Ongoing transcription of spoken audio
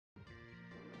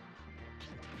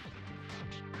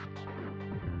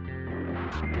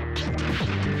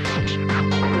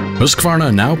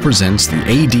Husqvarna now presents the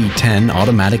AD10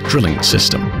 automatic drilling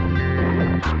system.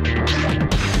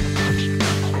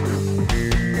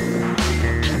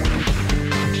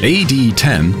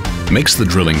 AD10 makes the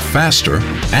drilling faster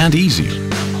and easier,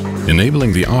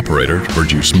 enabling the operator to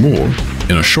produce more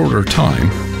in a shorter time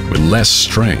with less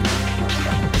strain.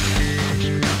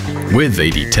 With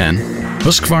AD10,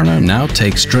 Husqvarna now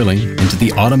takes drilling into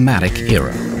the automatic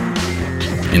era.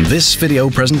 In this video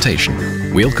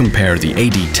presentation, we'll compare the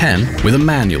AD10 with a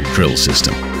manual drill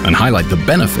system and highlight the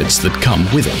benefits that come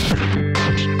with it.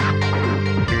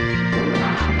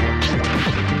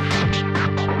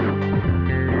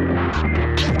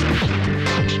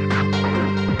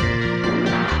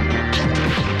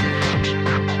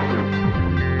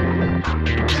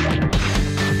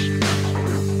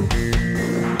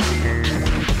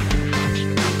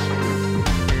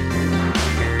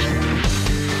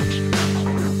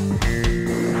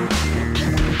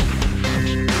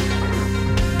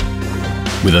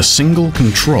 With a single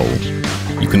control,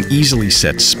 you can easily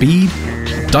set speed,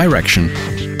 direction,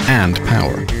 and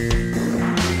power.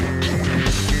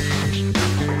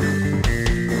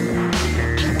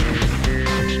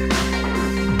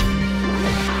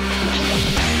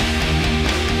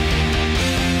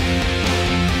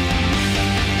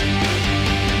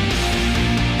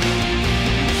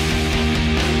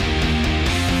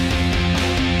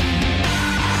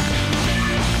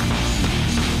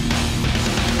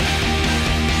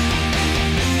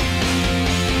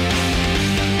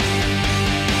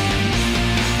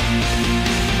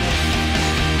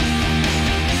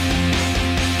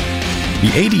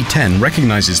 The AD10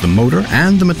 recognizes the motor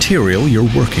and the material you're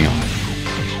working on,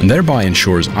 and thereby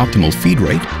ensures optimal feed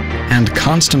rate and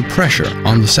constant pressure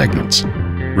on the segments,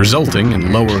 resulting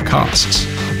in lower costs.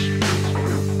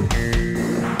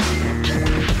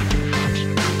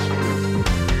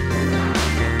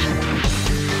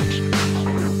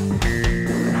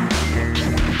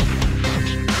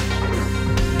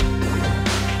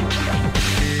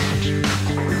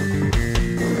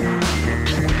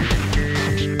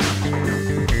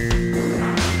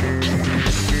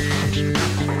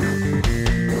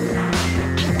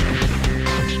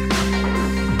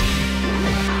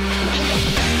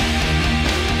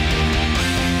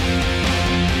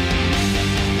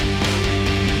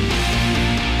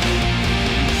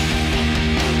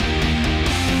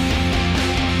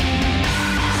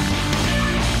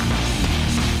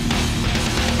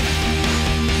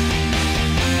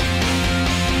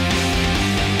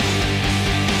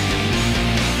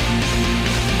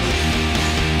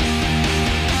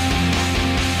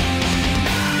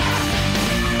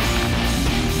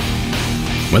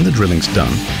 When the drilling's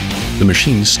done, the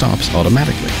machine stops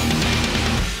automatically.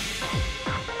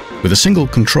 With a single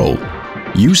control,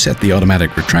 you set the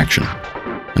automatic retraction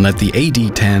and let the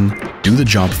AD10 do the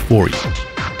job for you.